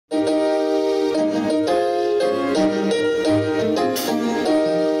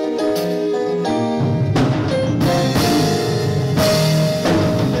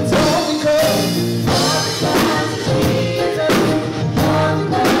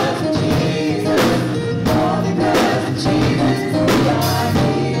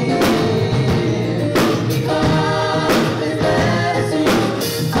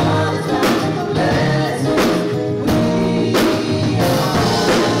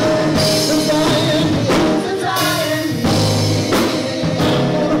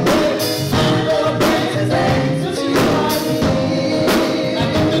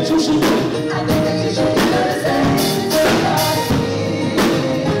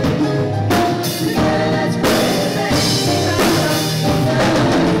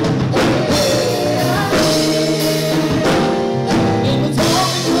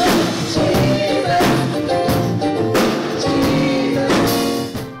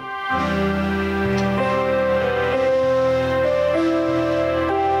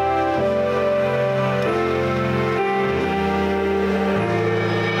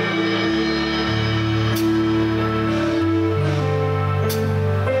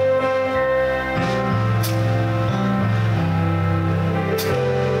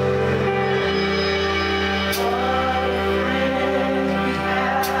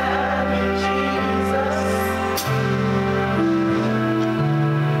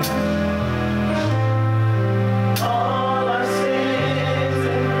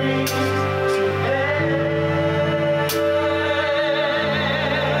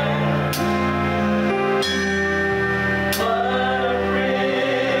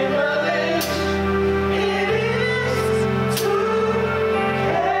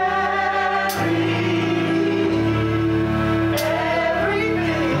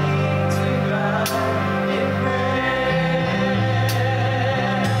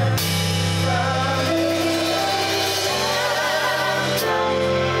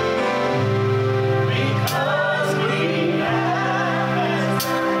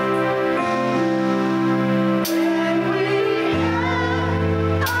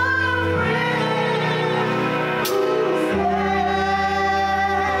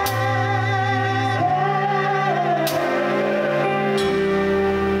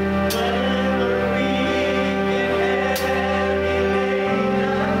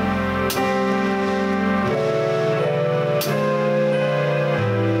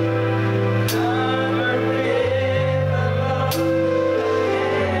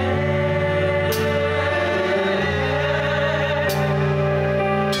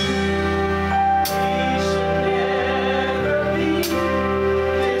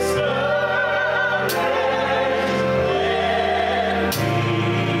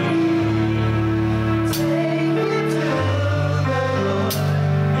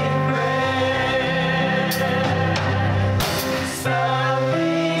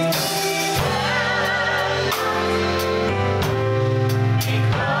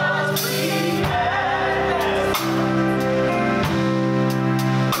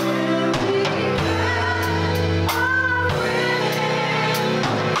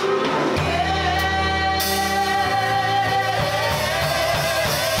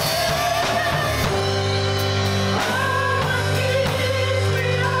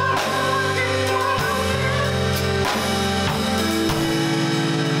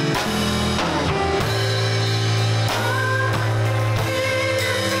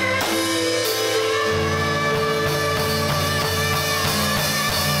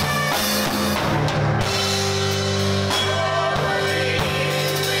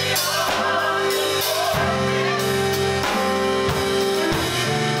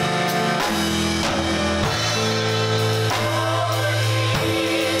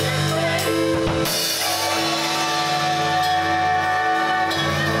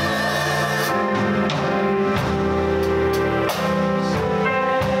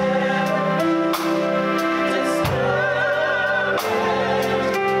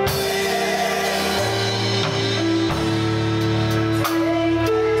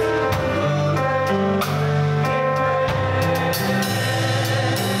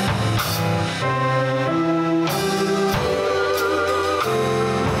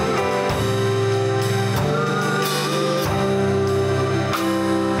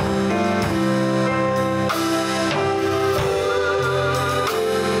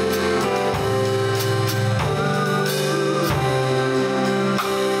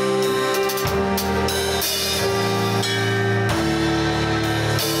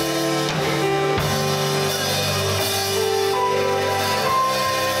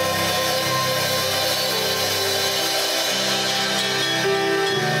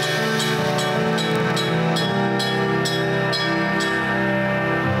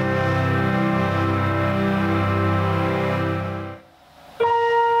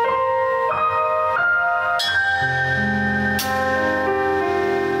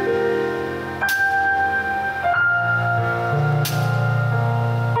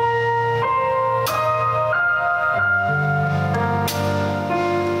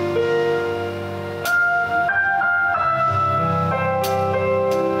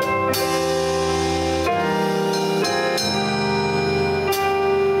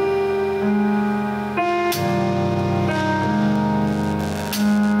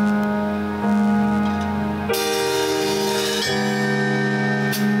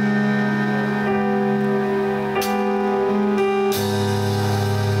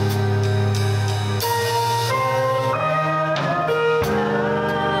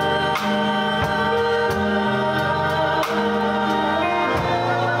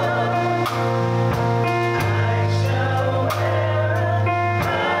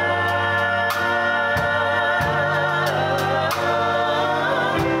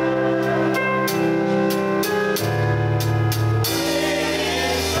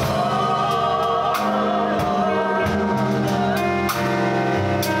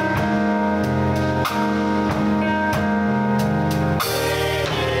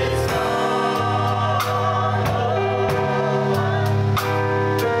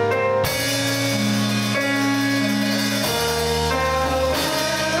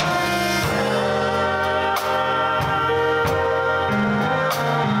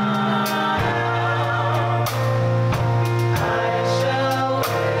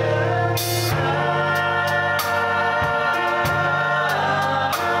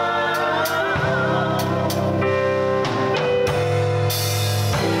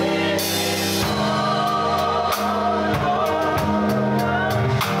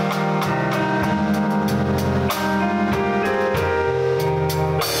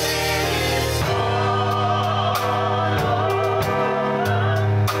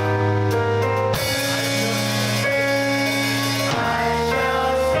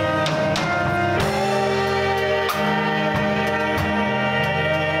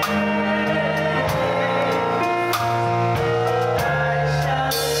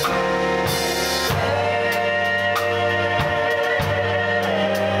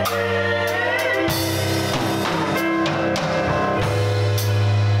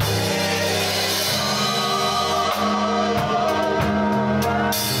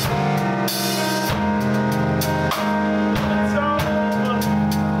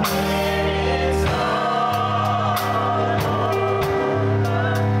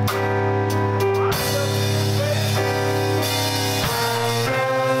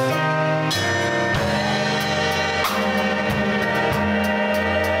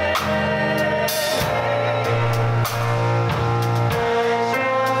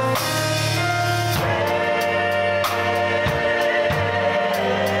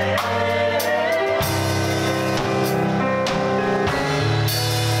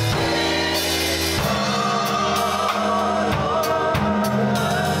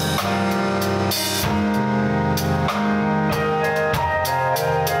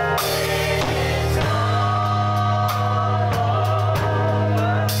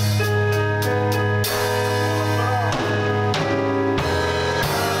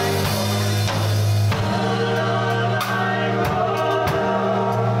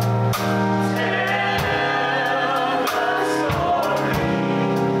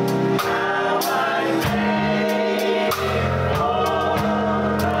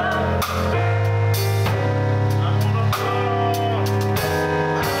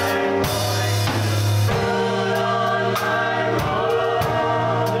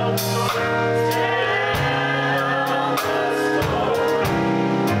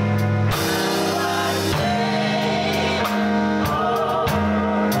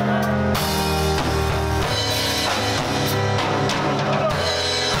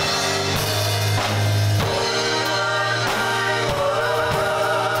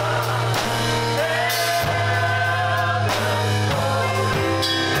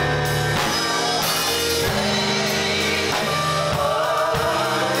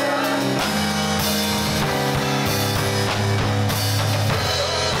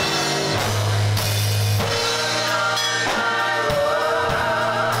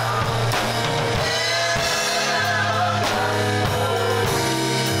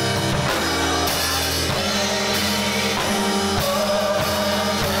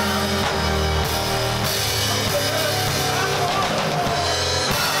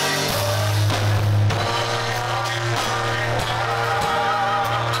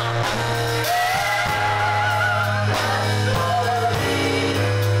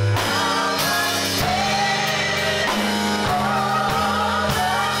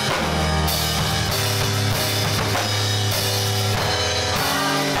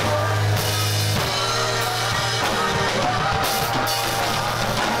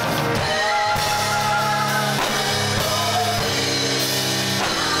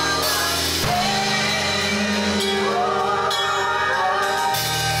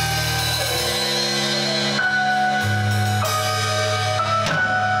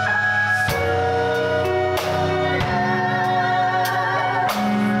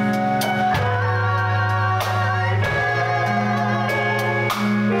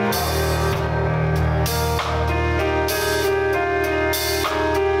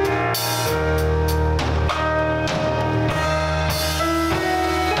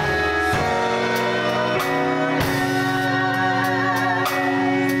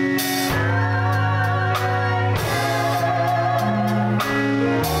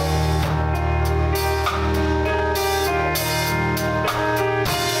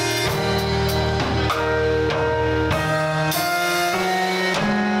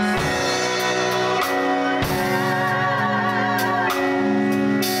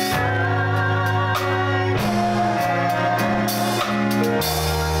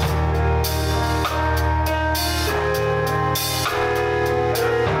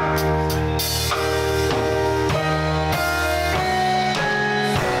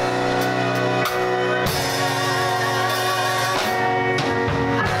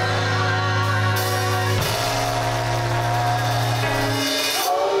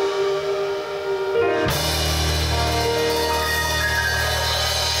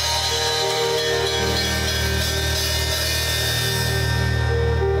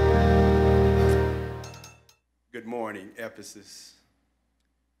campuses,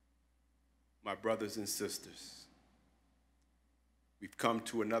 my brothers and sisters. We've come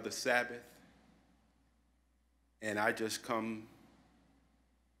to another Sabbath, and I just come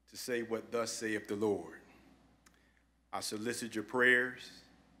to say what thus saith the Lord. I solicit your prayers.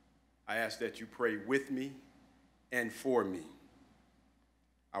 I ask that you pray with me and for me.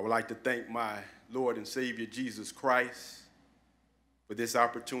 I would like to thank my Lord and Savior Jesus Christ for this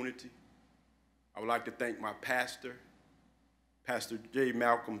opportunity. I would like to thank my pastor, Pastor J.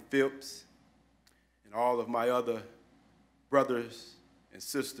 Malcolm Phipps, and all of my other brothers and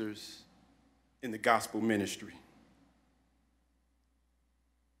sisters in the gospel ministry.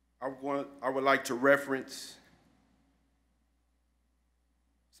 I would like to reference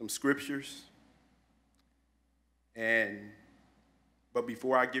some scriptures, but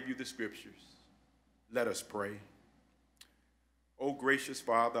before I give you the scriptures, let us pray. Oh, gracious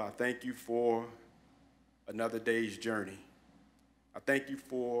Father, I thank you for another day's journey. I thank you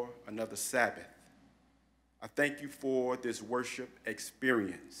for another Sabbath. I thank you for this worship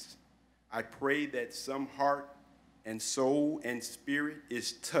experience. I pray that some heart and soul and spirit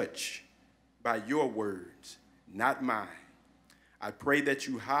is touched by your words, not mine. I pray that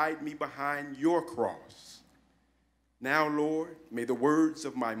you hide me behind your cross. Now, Lord, may the words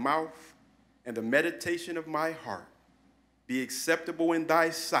of my mouth and the meditation of my heart be acceptable in thy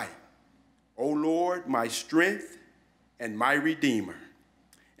sight, O Lord, my strength and my Redeemer.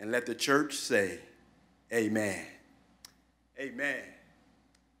 And let the church say, amen. Amen.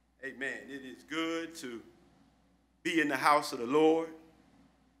 Amen. It is good to be in the house of the Lord.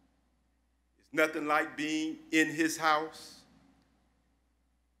 It's nothing like being in his house.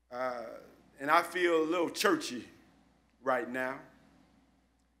 And I feel a little churchy right now.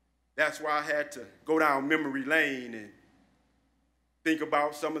 That's why I had to go down memory lane and think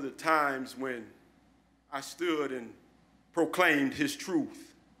about some of the times when I stood and proclaimed his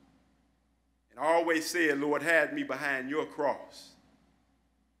truth. And I always said, Lord, hide me behind your cross.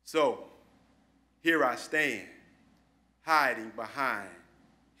 So here I stand, hiding behind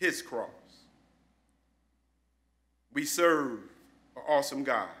his cross. We serve an awesome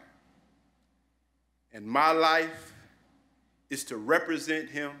God. And my life is to represent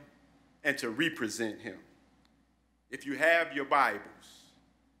him and to represent him. If you have your Bibles,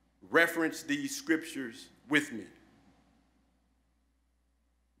 reference these scriptures with me.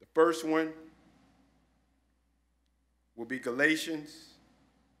 The first one will be Galatians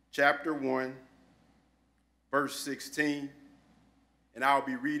chapter 1, verse 16, and I'll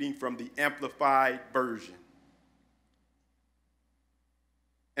be reading from the Amplified Version.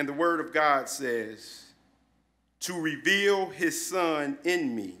 And the Word of God says, to reveal his Son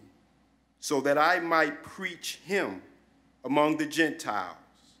in me, so that I might preach him among the Gentiles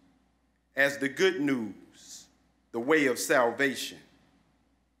as the good news, the way of salvation.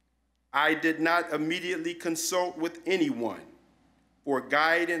 I did not immediately consult with anyone for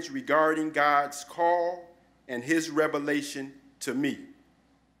guidance regarding God's call and his revelation to me.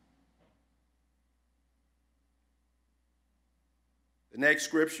 The next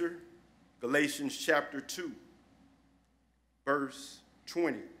scripture, Galatians chapter 2, verse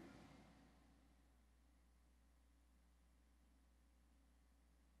 20.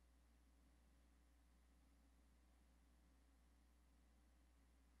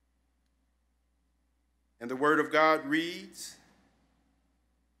 And the word of God reads,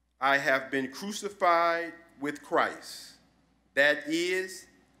 I have been crucified with Christ. That is,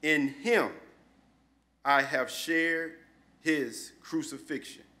 in him I have shared his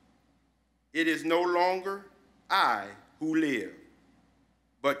crucifixion. It is no longer I who live,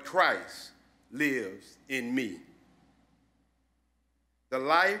 but Christ lives in me. The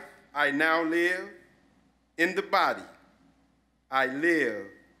life I now live in the body, I live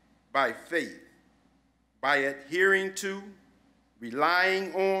by faith, by adhering to,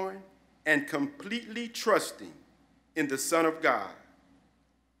 relying on, and completely trusting in the Son of God,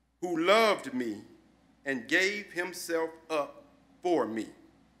 who loved me and gave himself up for me.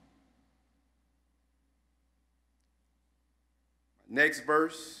 Next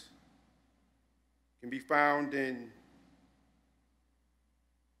verse can be found in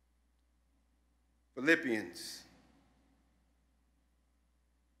Philippians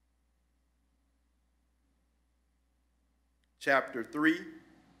chapter 3,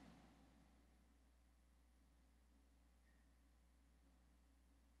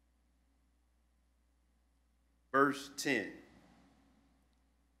 verse 10.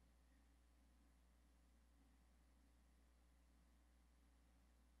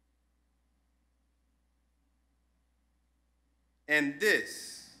 And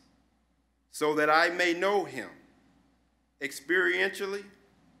this, so that I may know him experientially,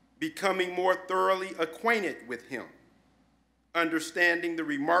 becoming more thoroughly acquainted with him, understanding the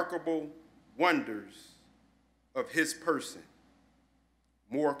remarkable wonders of his person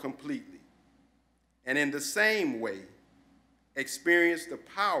more completely, and in the same way, experience the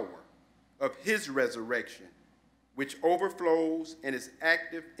power of his resurrection, which overflows and is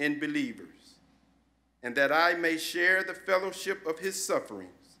active in believers, and that I may share the fellowship of his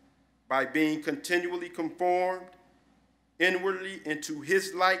sufferings by being continually conformed inwardly into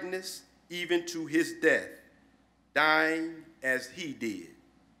his likeness, even to his death, dying as he did.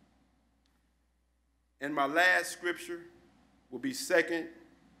 And my last scripture will be 2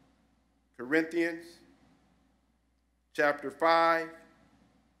 Corinthians chapter 5,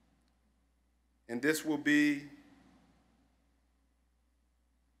 and this will be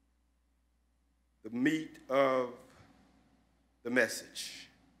the meat of the message.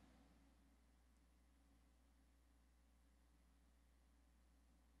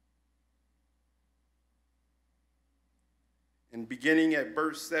 And beginning at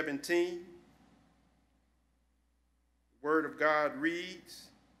verse 17, the Word of God reads,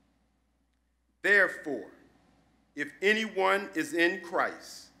 "Therefore, if anyone is in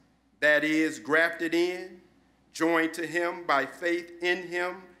Christ, that is, grafted in, joined to him by faith in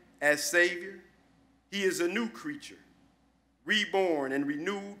him as Savior, he is a new creature, reborn and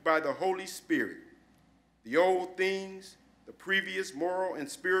renewed by the Holy Spirit. The old things, the previous moral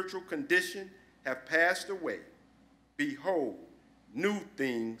and spiritual condition, have passed away. Behold, new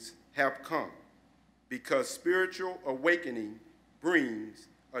things have come, because spiritual awakening brings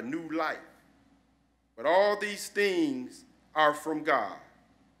a new life. But all these things are from God,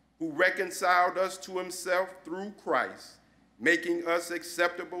 who reconciled us to himself through Christ, making us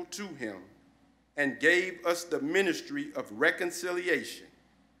acceptable to him, and gave us the ministry of reconciliation,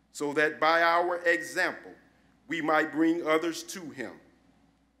 so that by our example we might bring others to him.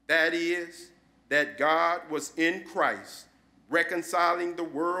 That is, that God was in Christ, reconciling the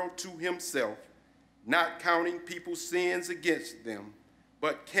world to himself, not counting people's sins against them,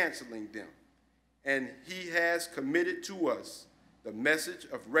 but canceling them. And he has committed to us the message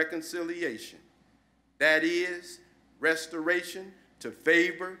of reconciliation, that is, restoration to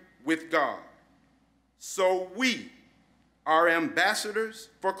favor with God. So we are ambassadors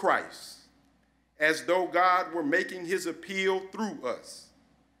for Christ, as though God were making his appeal through us.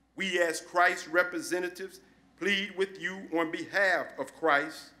 We, as Christ's representatives, plead with you on behalf of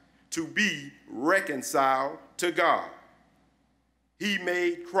Christ to be reconciled to God. He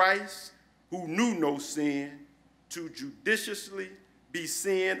made Christ, who knew no sin, to judiciously be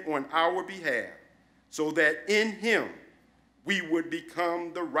sin on our behalf, so that in him we would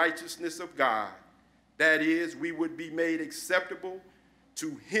become the righteousness of God. That is, we would be made acceptable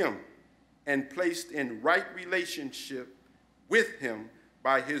to him and placed in right relationship with him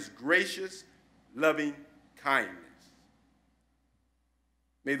by his gracious, loving kindness."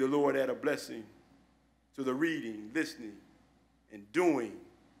 May the Lord add a blessing to the reading, listening, and doing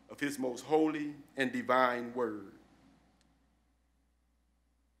of his most holy and divine word.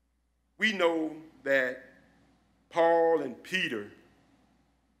 We know that Paul and Peter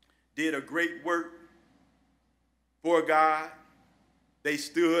did a great work for God. They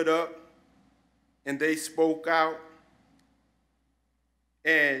stood up and they spoke out,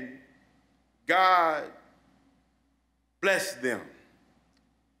 and God blessed them.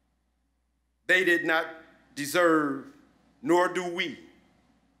 They did not deserve, nor do we,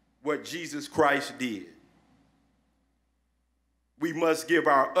 what Jesus Christ did. We must give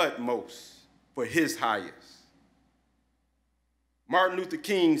our utmost for his highest. Martin Luther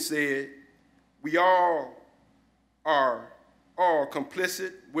King said, "We all are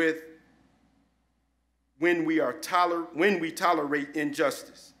complicit with when we tolerate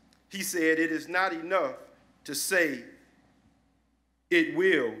injustice." He said, "It is not enough to say it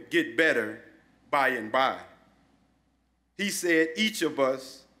will get better by and by." He said, each of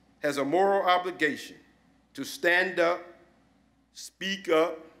us has a moral obligation to stand up,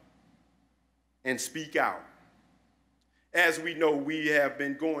 and speak out. As we know, we have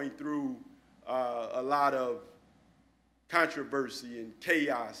been going through a lot of controversy and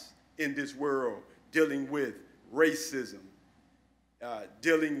chaos in this world, dealing with racism,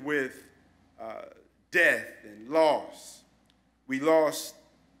 dealing with death and loss. We lost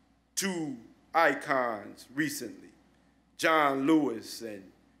two icons recently, John Lewis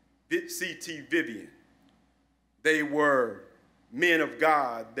and C.T. Vivian. They were men of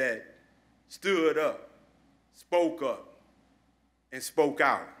God that stood up, and spoke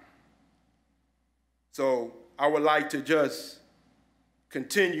out. So I would like to just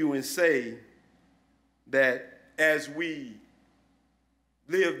continue and say that as we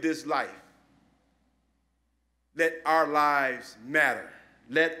live this life, let our lives matter.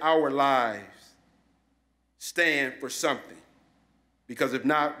 Let our lives stand for something, because if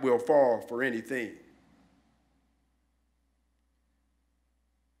not, we'll fall for anything.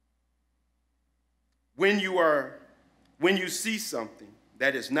 When you see something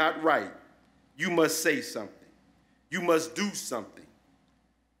that is not right, you must say something. You must do something.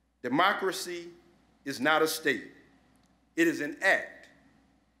 Democracy is not a state. It is an act,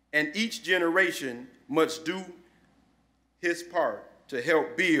 and each generation must do his part to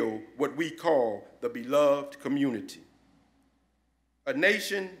help build what we call the beloved community. A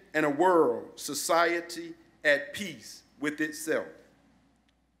nation and a world, society at peace with itself.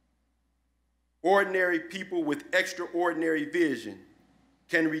 Ordinary people with extraordinary vision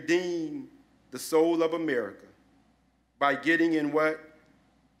can redeem the soul of America by getting in what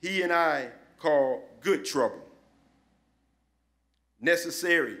he and I call good trouble,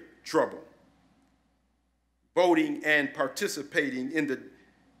 necessary trouble. Voting and participating in the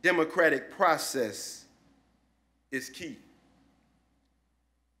democratic process is key.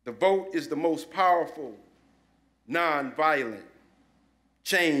 The vote is the most powerful, nonviolent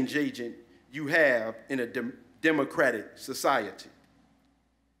change agent you have in a democratic society.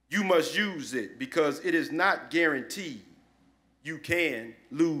 You must use it because it is not guaranteed you can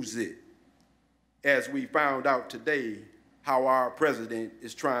lose it, as we found out today how our president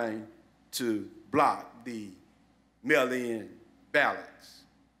is trying to block the mail-in ballots.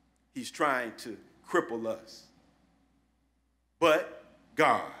 He's trying to cripple us. But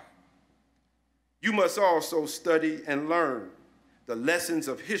God. You must also study and learn the lessons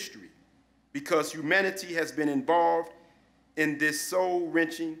of history, because humanity has been involved in this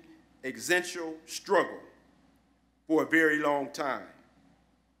soul-wrenching, existential struggle for a very long time.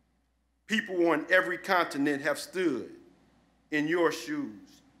 People on every continent have stood in your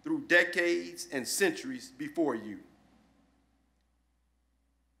shoes through decades and centuries before you.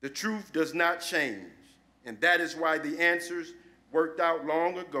 The truth does not change, and that is why the answers worked out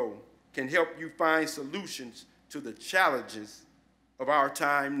long ago can help you find solutions to the challenges of our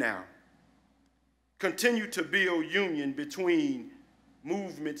time now. Continue to build union between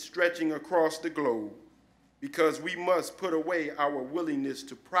movements stretching across the globe, because we must put away our willingness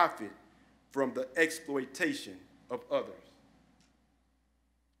to profit from the exploitation of others.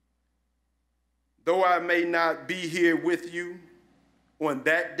 Though I may not be here with you on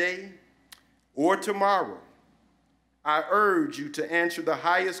that day or tomorrow, I urge you to answer the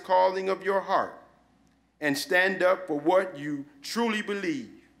highest calling of your heart and stand up for what you truly believe.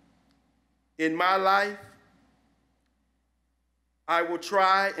 In my life, I will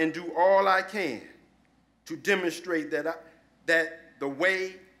try and do all I can to demonstrate that the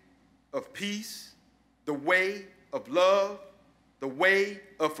way of peace, the way of love, the way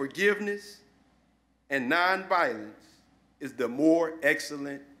of forgiveness and nonviolence is the more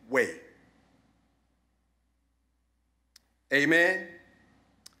excellent way. Amen.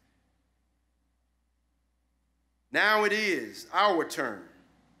 Now it is our turn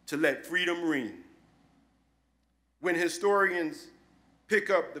to let freedom ring. When historians pick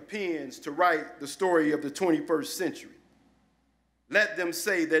up the pens to write the story of the 21st century, let them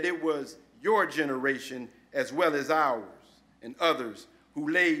say that it was your generation as well as ours and others who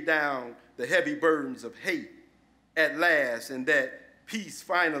laid down the heavy burdens of hate at last, and that peace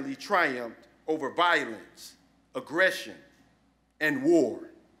finally triumphed over violence, aggression, and war.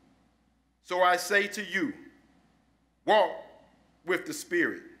 So I say to you, walk with the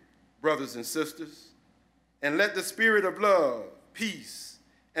Spirit, brothers and sisters, and let the spirit of love, peace,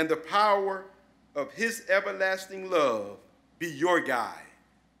 and the power of his everlasting love be your guide.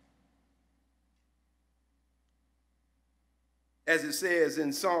 As it says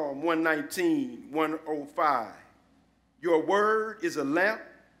in Psalm 119, 105, your word is a lamp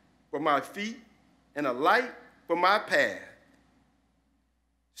for my feet and a light for my path.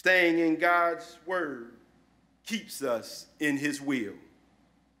 Staying in God's word keeps us in his will.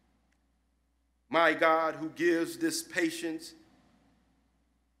 My God, who gives this patience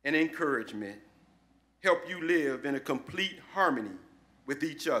and encouragement, help you live in a complete harmony with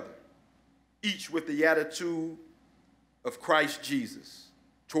each other, each with the attitude of Christ Jesus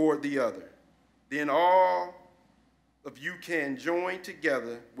toward the other. Then all of you can join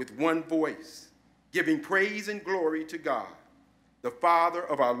together with one voice, giving praise and glory to God, the Father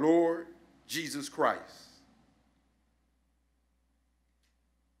of our Lord Jesus Christ.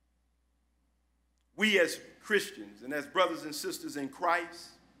 We as Christians and as brothers and sisters in Christ,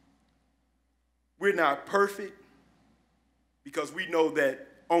 we're not perfect because we know that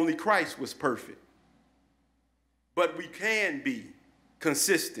only Christ was perfect. but we can be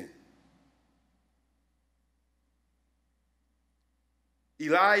consistent.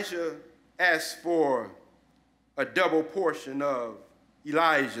 Elijah asked for a double portion of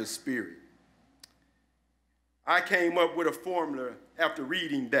Elijah's spirit. I came up with a formula after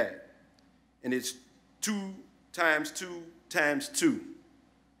reading that, and it's 2 times 2 times 2.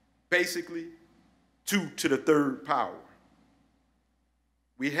 Basically, 2 to the third power.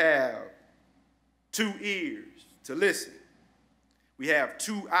 We have 2 ears to listen. We have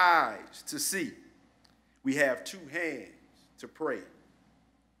 2 eyes to see. We have 2 hands to pray.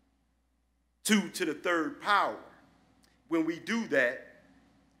 2 to the third power. When we do that,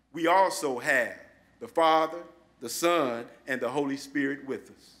 we also have the Father, the Son, and the Holy Spirit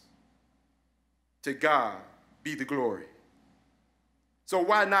with us. To God be the glory. So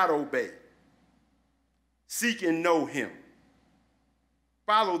why not obey? Seek and know him.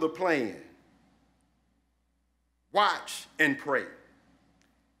 Follow the plan. Watch and pray.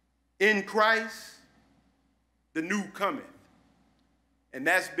 In Christ, the new cometh. And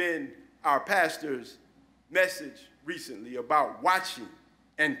that's been our pastor's message recently about watching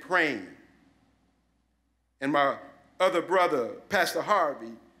and praying. And my other brother, Pastor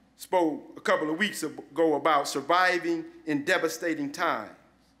Harvey, spoke a couple of weeks ago about surviving in devastating times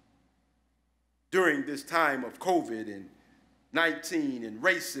during this time of COVID-19 and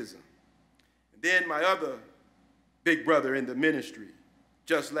racism. And then my other big brother in the ministry,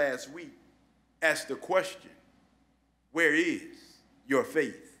 just last week, asked the question, where is your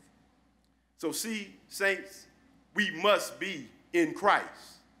faith? So see, saints, we must be in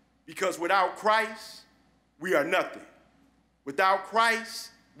Christ, because without Christ, we are nothing. Without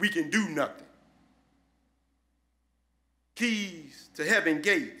Christ, we can do nothing. Keys to heaven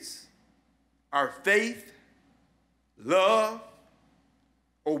gates are faith, love,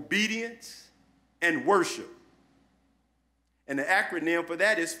 obedience, and worship. And the acronym for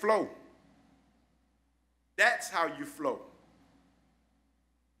that is FLOW. That's how you flow.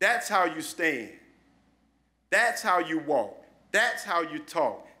 That's how you stand. That's how you walk. That's how you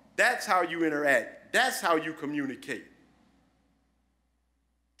talk. That's how you interact. That's how you communicate.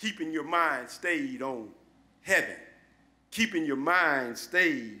 Keeping your mind stayed on heaven. Keeping your mind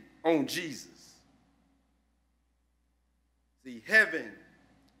stayed on Jesus. See, heaven,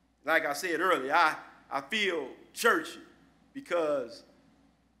 like I said earlier, I feel churchy because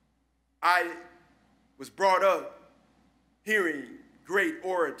I was brought up hearing great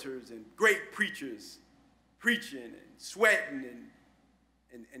orators and great preachers preaching and sweating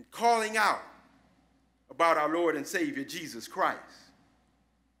and calling out about our Lord and Savior, Jesus Christ.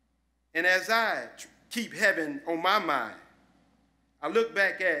 And as I keep heaven on my mind, I look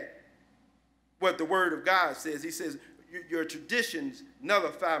back at what the Word of God says. He says, your traditions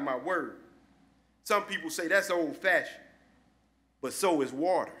nullify my word. Some people say that's old-fashioned, but so is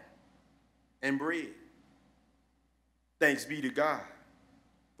water and bread. Thanks be to God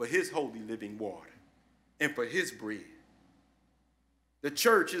for his holy living water and for his bread. The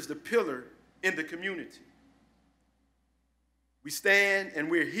church is the pillar in the community. We stand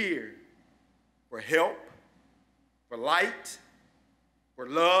and we're here for help, for light, for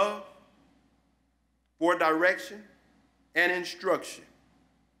love, for direction and instruction.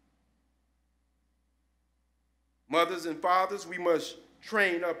 Mothers and fathers, we must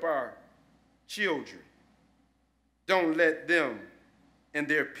train up our children. Don't let them and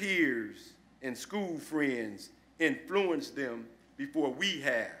their peers and school friends influence them before we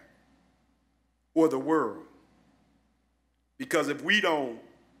have, or the world. Because if we don't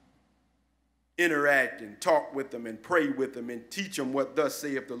interact and talk with them and pray with them and teach them what thus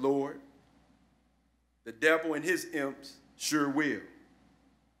saith the Lord, the devil and his imps sure will.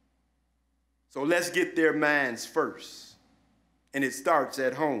 So let's get their minds first, and it starts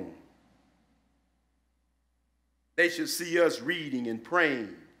at home. They should see us reading and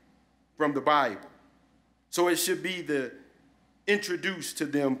praying from the Bible. So it should be introduced to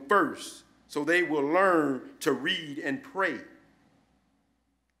them first, so they will learn to read and pray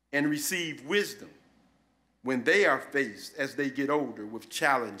and receive wisdom when they are faced as they get older with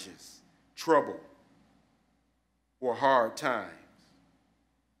challenges, trouble, or hard times.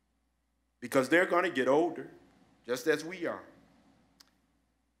 Because they're going to get older, just as we are.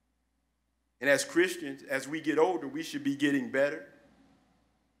 And as Christians, as we get older, we should be getting better,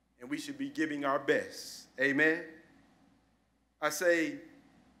 and we should be giving our best. Amen? I say,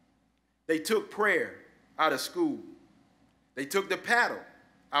 they took prayer out of school. They took the paddle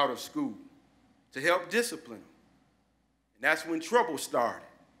out of school to help discipline them. And that's when trouble started.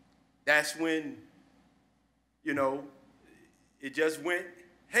 That's when, it just went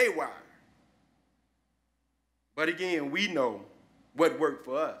haywire. But again, we know what worked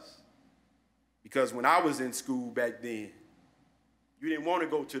for us. Because when I was in school back then, you didn't want to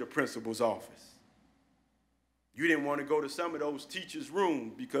go to the principal's office. You didn't want to go to some of those teachers'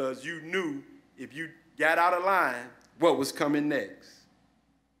 rooms because you knew if you got out of line, what was coming next.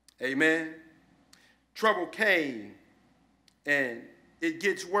 Amen? Trouble came, and it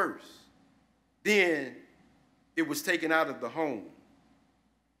gets worse. Then it was taken out of the home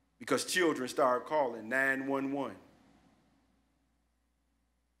because children started calling 911.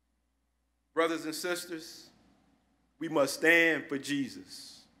 Brothers and sisters, we must stand for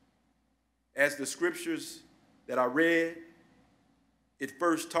Jesus. As the scriptures that I read, it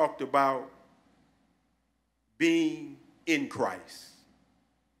first talked about being in Christ.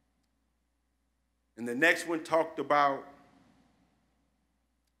 And the next one talked about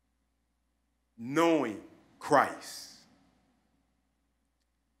knowing Christ.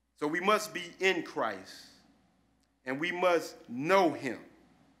 So we must be in Christ, and we must know him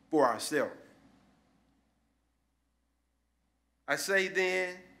for ourselves. I say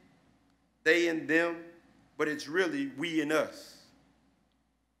then, they and them, but it's really we and us,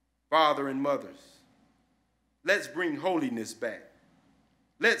 father and mothers. Let's bring holiness back.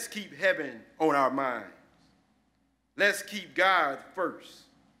 Let's keep heaven on our minds. Let's keep God first.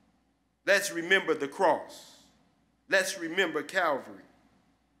 Let's remember the cross. Let's remember Calvary,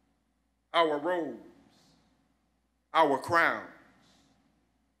 our robes, our crowns.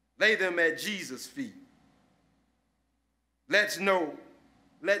 Lay them at Jesus' feet. Let's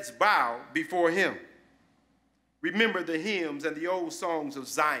bow before him. Remember the hymns and the old songs of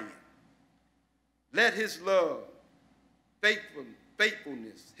Zion. Let his love,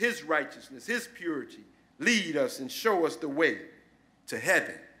 faithfulness, his righteousness, his purity lead us and show us the way to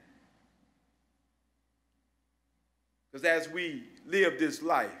heaven. Because as we live this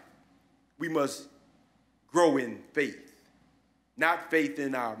life, we must grow in faith. Not faith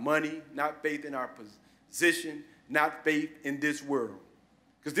in our money, not faith in our position, not faith in this world.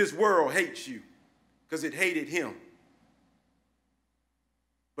 Because this world hates you, because it hated him.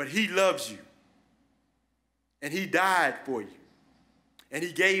 But he loves you, and he died for you, and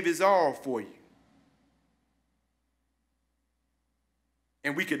he gave his all for you.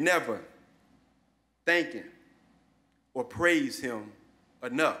 And we could never thank him or praise him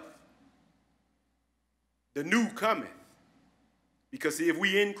enough. The new cometh. Because see, if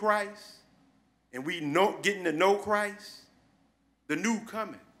we in Christ and we getting to know Christ, the new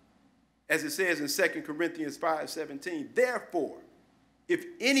cometh. As it says in 2 Corinthians 5:17, therefore, if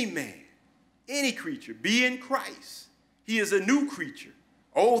any man, any creature be in Christ, he is a new creature.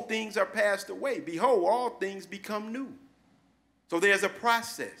 Old things are passed away. Behold, all things become new. So there's a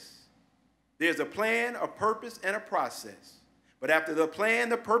process. There's a plan, a purpose, and a process. But after the plan,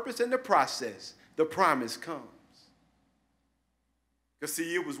 the purpose, and the process, the promise comes. Because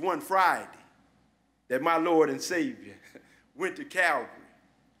see, it was one Friday that my Lord and Savior went to Calvary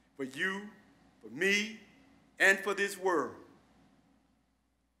for you, for me, and for this world.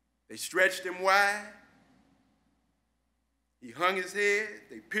 They stretched him wide. He hung his head.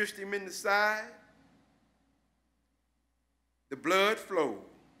 They pierced him in the side. The blood flowed.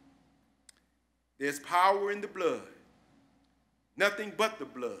 There's power in the blood. Nothing but the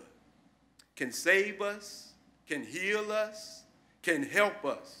blood can save us, can heal us, can help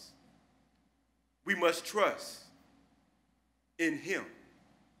us. We must trust in him,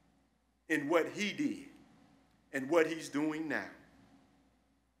 in what he did, and what he's doing now.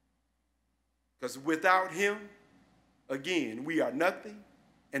 Because without him, again, we are nothing,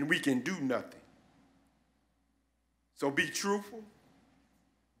 and we can do nothing. So be truthful,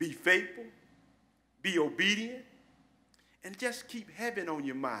 be faithful, be obedient, and just keep heaven on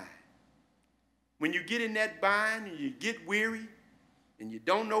your mind. When you get in that bind and you get weary and you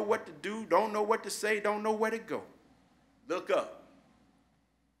don't know what to do, don't know what to say, don't know where to go, look up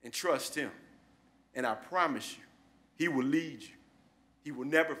and trust him. And I promise you, he will lead you. He will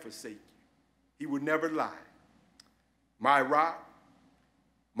never forsake you. He will never lie. My rock,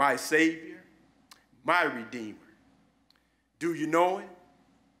 my Savior, my Redeemer. Do you know him?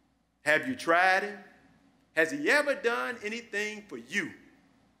 Have you tried him? Has he ever done anything for you?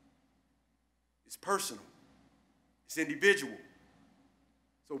 It's personal. It's individual.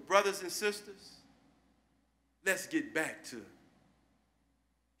 So brothers and sisters, let's get back to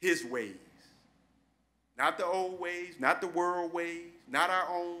his ways. Not the old ways, not the world ways, not our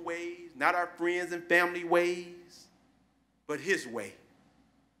own ways, not our friends and family ways, but his way.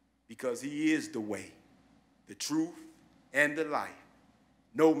 Because he is the way, the truth, and the life.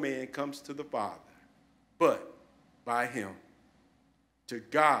 No man comes to the Father but by him. To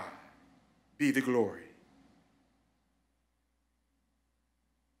God be the glory.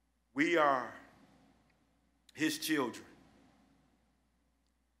 We are his children.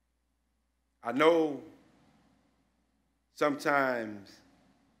 I know sometimes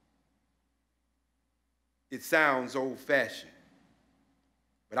it sounds old-fashioned,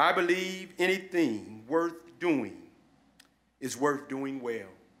 but I believe anything worth doing is worth doing well.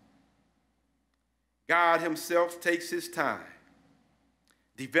 God himself takes his time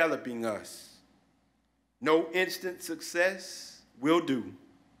developing us. No instant success will do.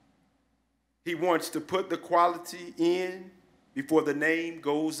 He wants to put the quality in before the name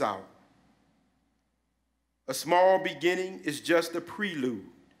goes out. A small beginning is just a prelude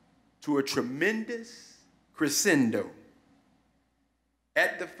to a tremendous crescendo.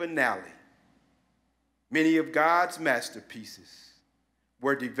 At the finale, many of God's masterpieces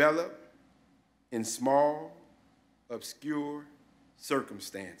were developed in small, obscure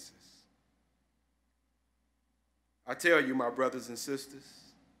circumstances. I tell you, my brothers and sisters,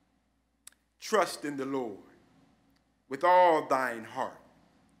 trust in the Lord with all thine heart.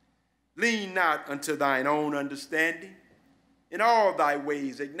 Lean not unto thine own understanding. In all thy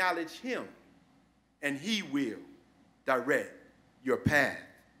ways acknowledge him, and he will direct your path.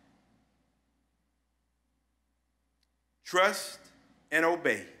 Trust and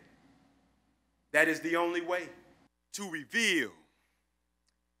obey. That is the only way to reveal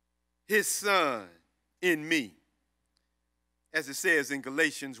his son in me, as it says in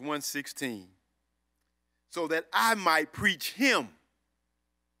Galatians 1:16, so that I might preach him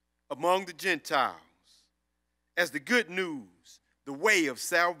among the Gentiles as the good news, the way of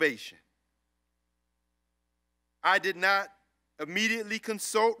salvation. I did not immediately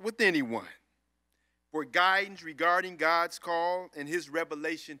consult with anyone for guidance regarding God's call and his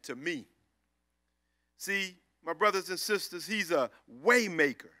revelation to me. See, my brothers and sisters, he's a way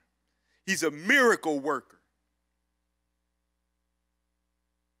maker. He's a miracle worker.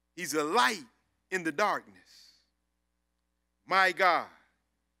 He's a light in the darkness. My God,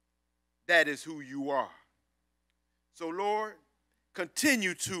 that is who you are. So, Lord,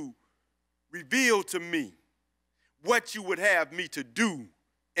 continue to reveal to me what you would have me to do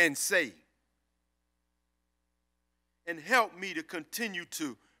and say. And help me to continue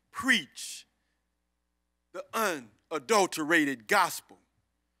to preach the unadulterated gospel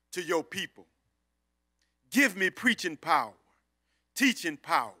to your people. Give me preaching power, teaching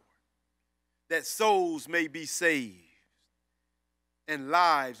power, that souls may be saved and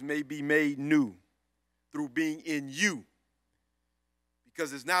lives may be made new through being in you.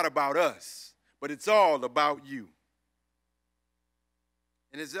 Because it's not about us, but it's all about you.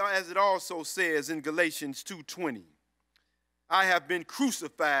 And as it also says in Galatians 2:20, I have been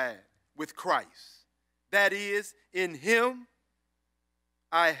crucified with Christ. That is, in him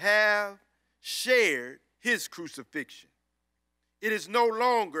I have shared his crucifixion. It is no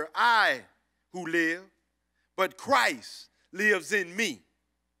longer I who live, but Christ lives in me.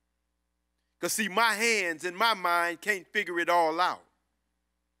 Because see, my hands and my mind can't figure it all out.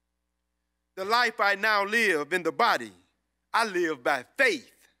 The life I now live in the body, I live by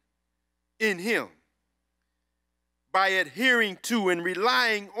faith in him, by adhering to and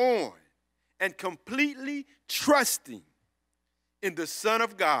relying on and completely trusting in the Son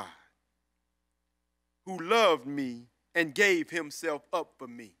of God who loved me and gave himself up for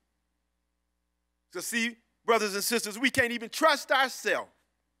me. So see, brothers and sisters, we can't even trust ourselves,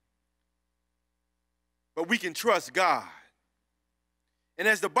 but we can trust God. And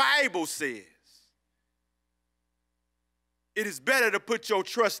as the Bible says, it is better to put your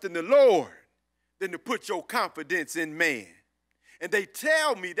trust in the Lord than to put your confidence in man. And they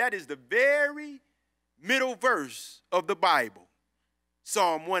tell me that is the very middle verse of the Bible,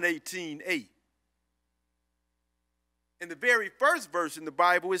 Psalm 118:8. In the very first verse in the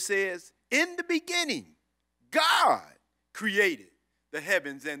Bible, it says, in the beginning, God created the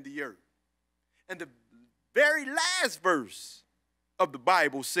heavens and the earth. And the very last verse of the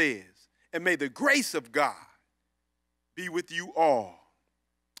Bible says, and may the grace of God be with you all.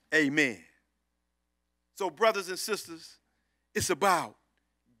 Amen. So, brothers and sisters, it's about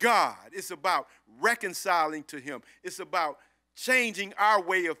God. It's about reconciling to him. It's about changing our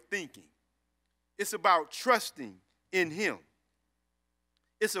way of thinking. It's about trusting in him.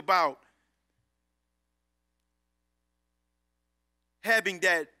 It's about having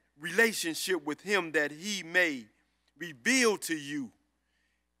that relationship with him that he may reveal to you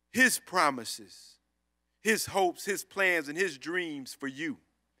his promises, his hopes, his plans, and his dreams for you.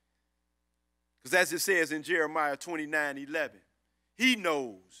 Because as it says in Jeremiah 29:11, he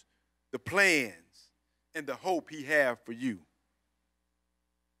knows the plans and the hope he has for you.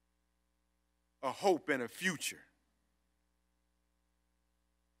 A hope and a future.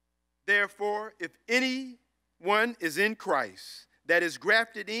 Therefore, if anyone is in Christ, that is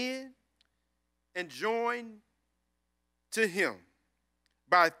grafted in and joined to him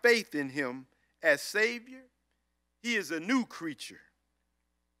by faith in him as Savior, he is a new creature,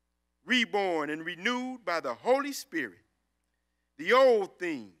 reborn and renewed by the Holy Spirit. The old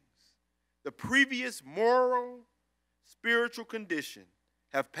things, the previous moral, spiritual condition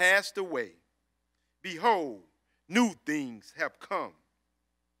have passed away. Behold, new things have come.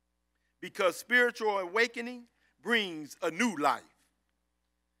 Because spiritual awakening brings a new life.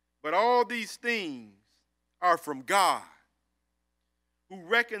 But all these things are from God, who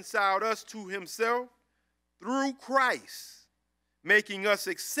reconciled us to himself through Christ, making us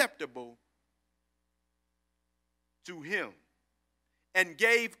acceptable to him, and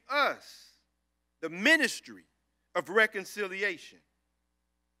gave us the ministry of reconciliation,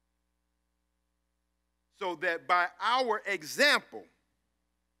 so that by our example,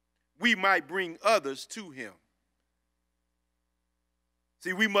 we might bring others to him.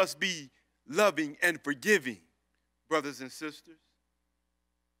 See, we must be loving and forgiving, brothers and sisters.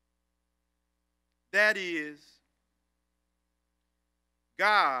 That is,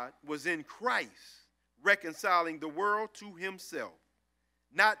 God was in Christ reconciling the world to himself,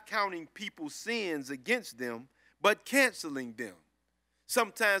 not counting people's sins against them, but canceling them.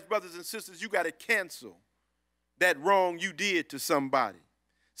 Sometimes, brothers and sisters, you got to cancel that wrong you did to somebody.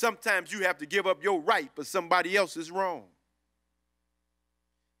 Sometimes you have to give up your right for somebody else's wrong.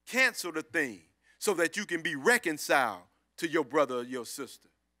 Cancel the thing so that you can be reconciled to your brother or your sister,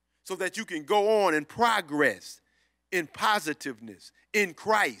 so that you can go on and progress in positiveness, in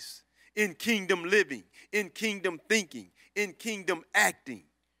Christ, in kingdom living, in kingdom thinking, in kingdom acting.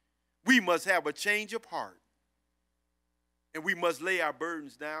 We must have a change of heart. And we must lay our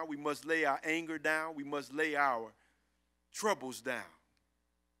burdens down. We must lay our anger down. We must lay our troubles down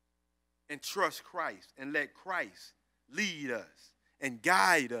and trust Christ and let Christ lead us and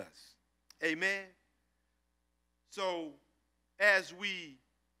guide us. Amen. So as we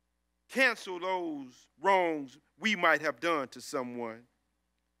cancel those wrongs we might have done to someone,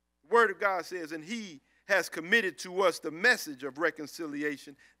 the Word of God says, and he has committed to us the message of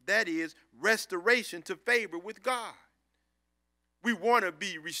reconciliation, that is, restoration to favor with God. We want to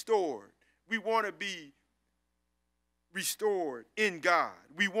be restored. We want to be restored in God.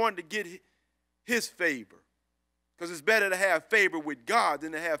 We want to get his favor, because it's better to have favor with God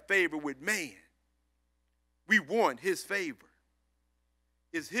than to have favor with man. We want his favor.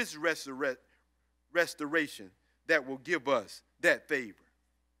 It's his restoration that will give us that favor.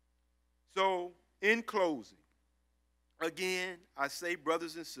 So, in closing, again, I say,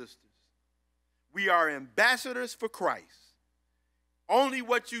 brothers and sisters, we are ambassadors for Christ. Only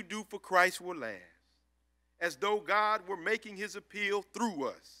what you do for Christ will last, as though God were making his appeal through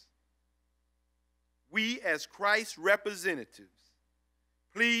us. We, as Christ's representatives,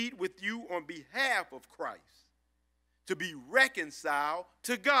 plead with you on behalf of Christ to be reconciled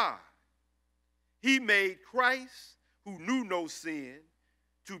to God. He made Christ, who knew no sin,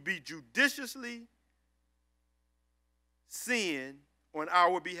 to be judiciously sin on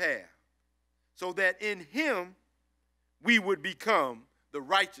our behalf, so that in him we would become the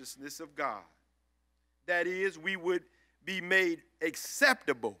righteousness of God. That is, we would be made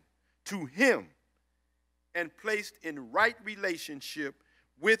acceptable to him and placed in right relationship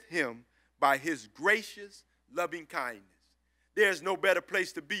with him by his gracious, loving kindness. There's no better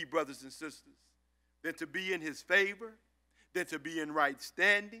place to be, brothers and sisters, than to be in his favor, than to be in right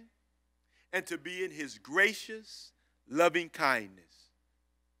standing, and to be in his gracious, loving kindness.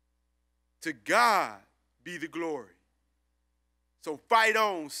 To God be the glory. So fight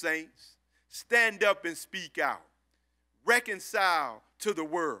on, saints. Stand up and speak out. Reconcile to the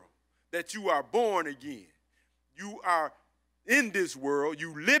world that you are born again. You are in this world,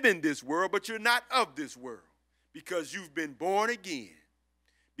 you live in this world, but you're not of this world, because you've been born again,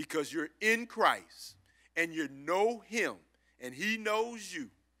 because you're in Christ, and you know him, and he knows you,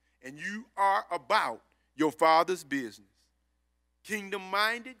 and you are about your Father's business.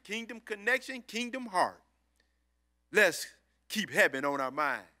 Kingdom-minded, kingdom connection, kingdom heart. Let's keep heaven on our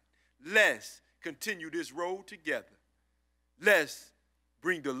mind. Let's continue this road together. Let's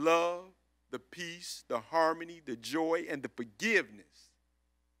bring the love, the peace, the harmony, the joy, and the forgiveness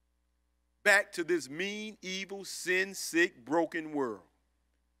back to this mean, evil, sin-sick, broken world.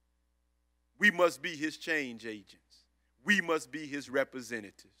 We must be his change agents. We must be his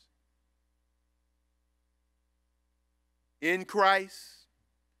representatives. In Christ,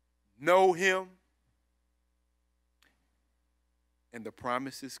 know him, and the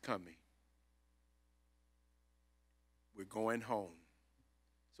promise is coming. We're going home.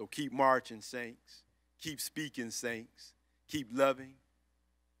 So keep marching, saints. Keep speaking, saints. Keep loving.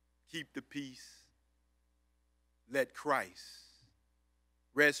 Keep the peace. Let Christ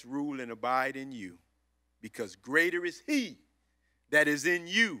rest, rule, and abide in you, because greater is he that is in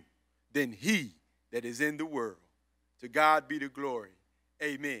you than he that is in the world. To God be the glory.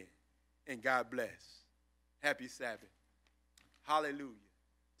 Amen. And God bless. Happy Sabbath. Hallelujah.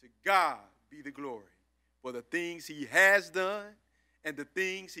 To God be the glory for the things he has done and the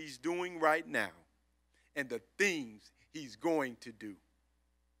things he's doing right now and the things he's going to do.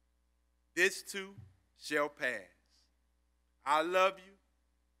 This too shall pass. I love you,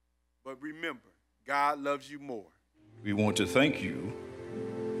 but remember, God loves you more. We want to thank you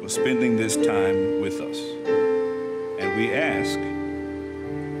for spending this time with us. And we ask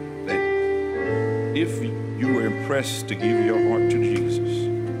that if you were impressed to give your heart to Jesus,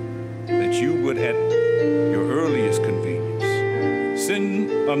 that you would at your earliest convenience send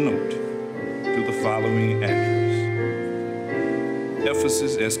a note to the following address: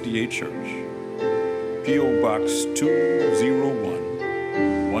 Ephesus SDA Church, P.O. Box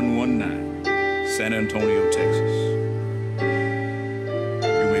 201-119, San Antonio, Texas.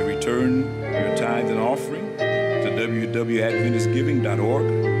 You may return your tithe and offering to www.adventistgiving.org,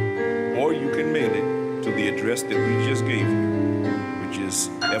 or you can mail it to the address that we just gave you, which is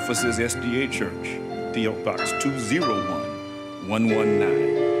Ephesus SDA Church, P.O. Box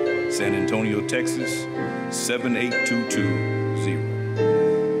 201-119, San Antonio, Texas, 78220.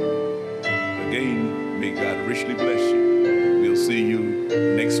 Again, may God richly bless you. We'll see you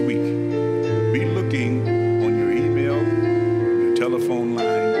next week. Be looking on your email, your telephone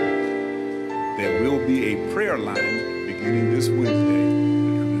line. There will be a prayer line beginning this Wednesday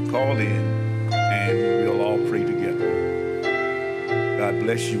that you can call in and we'll all pray together. God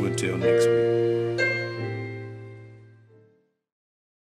bless you until next week.